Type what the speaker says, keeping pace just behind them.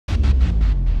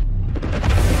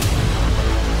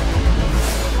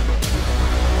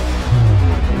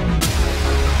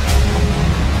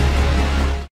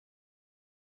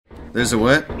There's a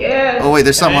what? Yeah. Oh wait,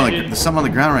 there's something on the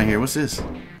ground right here. What's this?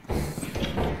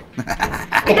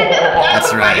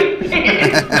 That's right.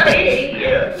 I hate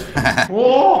you.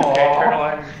 Whoa. Okay,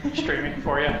 Caroline, streaming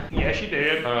for you. Yeah, she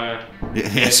did.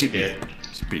 Yeah, she did.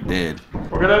 She's pretty dead.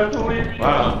 We're gonna have to leave.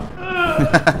 Wow.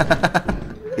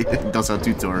 Don't sound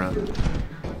too tore up.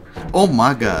 Oh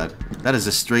my god, that is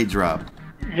a straight drop.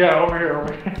 Yeah, over here.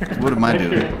 What am I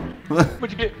doing?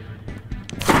 What'd you get?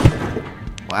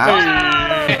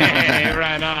 Wow. Hey,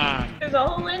 right on. There's a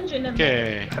whole engine in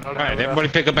there. Okay. Alright, everybody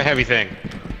pick up a heavy thing.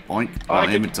 Boink. Oh,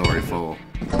 inventory full.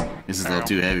 This is a little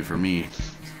too heavy for me.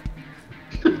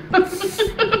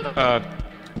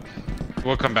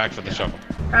 We'll come back for the shovel.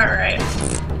 Alright.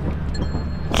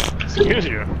 Excuse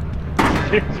you.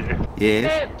 Excuse you.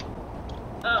 Yeah,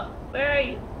 Oh, where are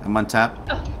you? I'm on top.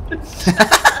 Oh.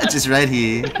 Just right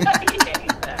here.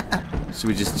 Should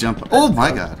we just jump? Oh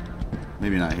my god.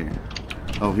 Maybe not here.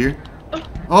 Oh, here?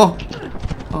 Oh!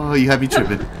 Oh, you have me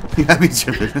tripping. You have me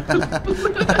tripping.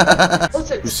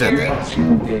 Was it Who said scary?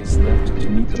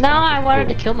 that? No, I wanted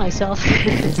to kill myself. I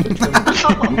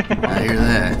hear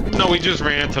that. No, we just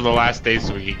ran to the last day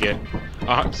so we could get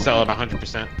sell it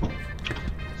 100%.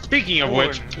 Speaking of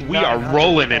which, we are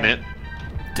rolling in it.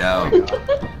 Down.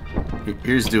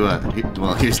 Here's to us.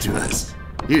 Well, here's to us.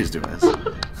 Here's to us.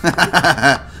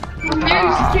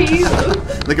 Here's to you.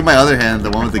 Look at my other hand, the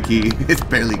one with the key. It's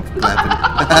barely clapping.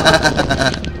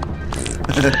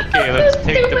 Okay, let's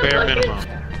take the bare minimum.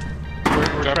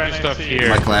 Drop your stuff here.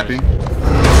 Am I clapping?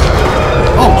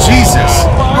 Oh, Jesus!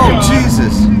 Oh,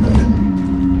 Jesus!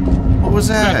 What was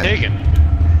Not that? taken.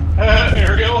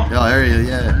 Ariel. Oh, area,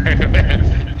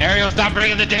 yeah. Ariel, stop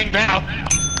ringing the dang bell.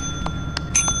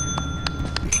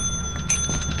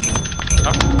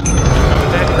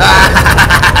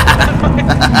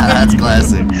 That's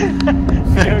classic.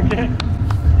 Okay.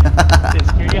 Did it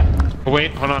scare ya? Oh,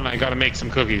 wait, hold on. I gotta make some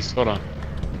cookies. Hold on.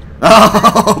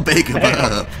 Oh, bake them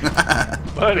up.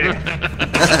 Buddy.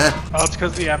 Oh, it's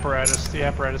because the apparatus. The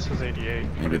apparatus is 88.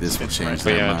 Maybe this will change But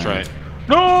their yeah, mind. that's right.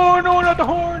 No, no, not the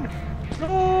horn.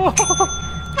 No.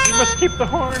 You must keep the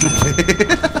horn.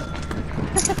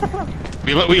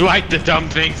 We like the dumb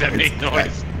things that make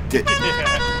noise. Get-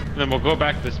 Yeah. And then we'll go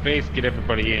back to space, get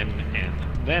everybody in, and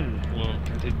then we'll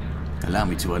continue. Allow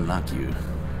me to unlock you.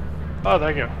 Oh,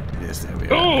 there you go. Yes, there we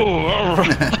are. Oh,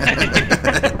 alright.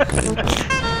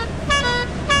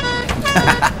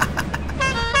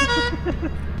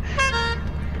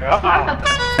 Oh.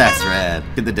 That's rad.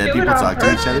 Can the dead Do it people on talk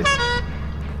to each other?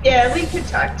 Yeah, we could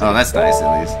talk to Oh, that's nice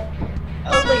at least.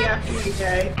 only after you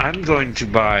die. I'm going to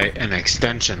buy an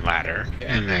extension ladder.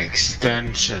 An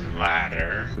extension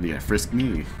ladder. What are you gonna frisk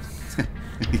me?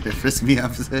 You gonna frisk me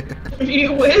off there?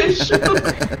 You wish.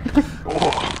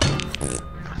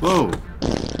 Whoa.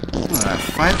 What, a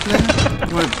fight player?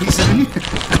 You want a piece of me?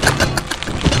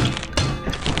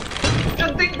 I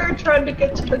think they're trying to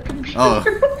get to the computer. Oh.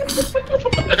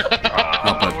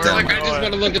 We're like, I just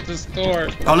want to look at the store.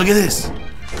 Oh, look at this.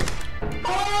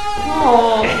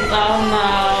 Oh,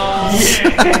 no.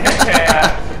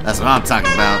 Yeah. That's what I'm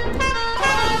talking about.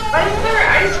 Why is there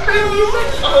ice cream music?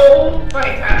 Oh my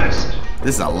gosh.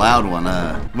 This is a loud one,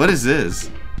 What is this?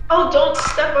 Oh, don't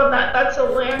step on that. That's a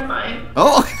landmine.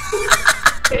 Oh!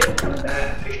 Okay, come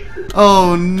back.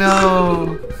 Oh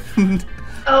no!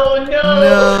 Oh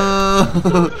no.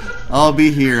 No! I'll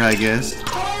be here, I guess.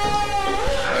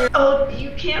 Oh, you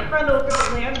can't run over the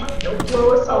landmine. You'll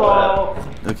blow us all up.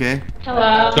 Okay?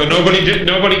 Hello. So nobody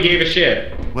gave a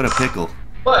shit. What a pickle.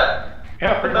 What?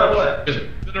 Yeah, pretty About much. what? Just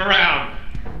sit around.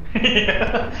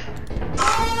 Yeah.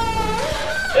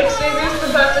 Xavier's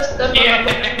about to step on the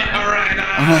landmine.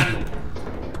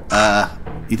 Alright,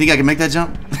 You think I can make that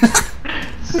jump?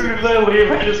 As soon as I leave,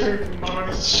 I just heard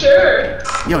noise. Sure.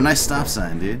 Yo, nice stop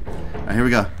sign, dude. Alright, here we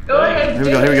go. Go ahead. Here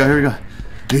we go, here we go, here we go.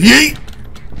 Yeet!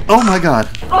 Oh my god.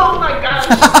 Oh my gosh.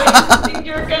 I didn't see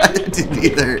your gun. Didn't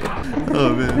either.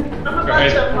 Oh man. I'm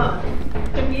about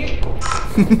to mute.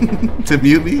 To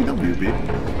mute me? Don't mute me.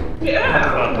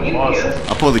 Yeah, I'll mute you.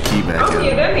 I'll pull the key back I'll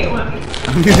mute out. anyone.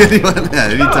 I'll mute anyone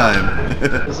at any time.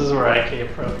 This is where I came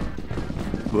from.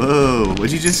 Whoa,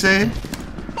 what'd you just say?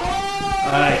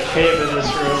 I came in this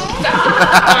room.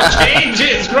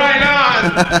 changes right on.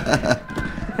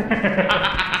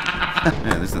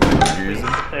 Man, there's nothing here, is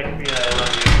there? Take me, I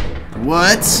love you.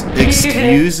 What?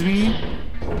 Excuse me?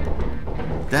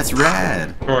 That's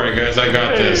rad. Don't worry, guys, I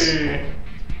got this. Hey.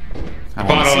 I Bought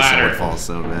want to a see ladder. someone fall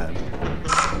so bad.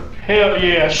 Hell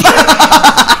yeah.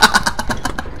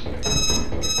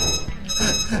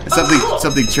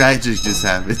 Something tragic just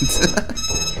happened.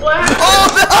 What? Oh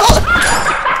no!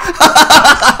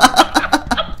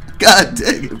 God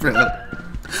dang it, bro.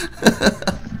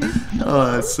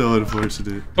 Oh, that's so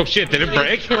unfortunate. Oh shit, did it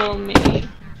break? Kill me.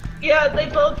 Yeah, they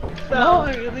both fell.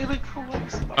 They like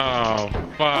collapsed. Oh,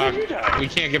 fuck. We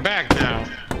can't get back now.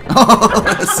 Oh,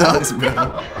 that sucks,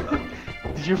 bro.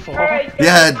 Did you fall? Alright,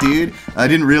 Yeah, dude. I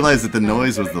didn't realize that the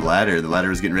noise was the ladder. The ladder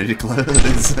was getting ready to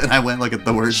close, and I went like at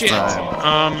the worst Shit.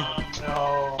 time.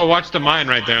 No. Oh, watch the mine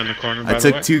right there in the corner, by I the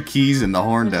way. took 2 keys and the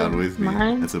horn down with me.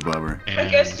 Mine? That's a bummer. I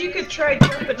guess you could try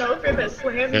jumping over this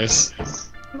land This.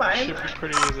 mine. Should be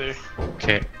pretty easy.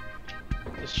 Okay.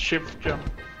 Just shift jump.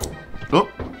 Oh.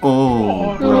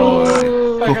 Oh.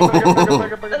 Ooh.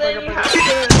 And then you have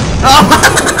to.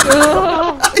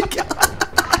 Oh my god.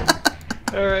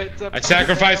 Alright, I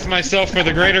sacrificed myself for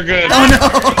the greater good. Oh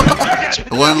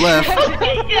no. One left.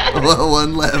 Yeah.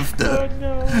 One left. Oh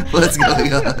no. What's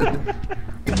going on?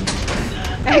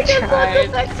 I That's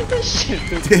tried. next to the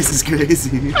shit. This is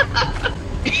crazy.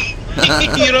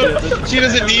 You know, she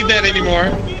doesn't need that anymore.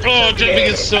 Oh, jumping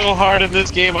is so hard in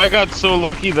this game. I got so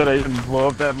lucky that I didn't blow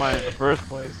up that mine in the first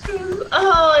place.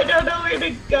 Oh, I don't know where to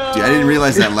go. Dude, I didn't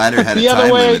realize that ladder had a The other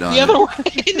time way, limit on the other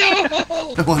it.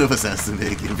 way. No. One of us has to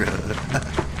make it, bro.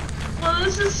 Well,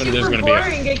 this is There's super gonna be a-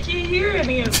 boring. I can't hear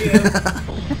any of you.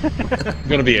 There's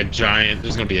gonna be a giant.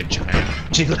 There's gonna be a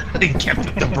giant. She literally kept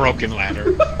the broken ladder.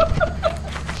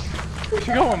 Is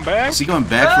she going back? Is she going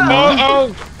back for more?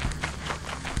 Oh, oh.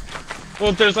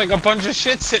 Well, there's like a bunch of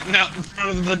shit sitting out in front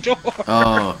of the door.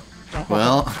 Oh.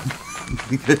 Well.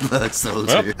 Good luck, soldier.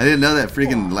 Well. I didn't know that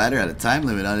freaking ladder had a time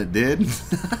limit on it, did?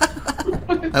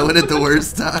 I went at the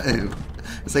worst time.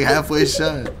 It's like halfway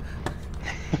shut.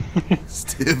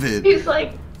 Stupid. He's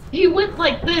like, he went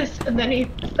like this, and then he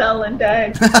fell and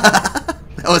died.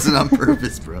 That wasn't on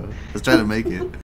purpose, bro. I was trying to make it.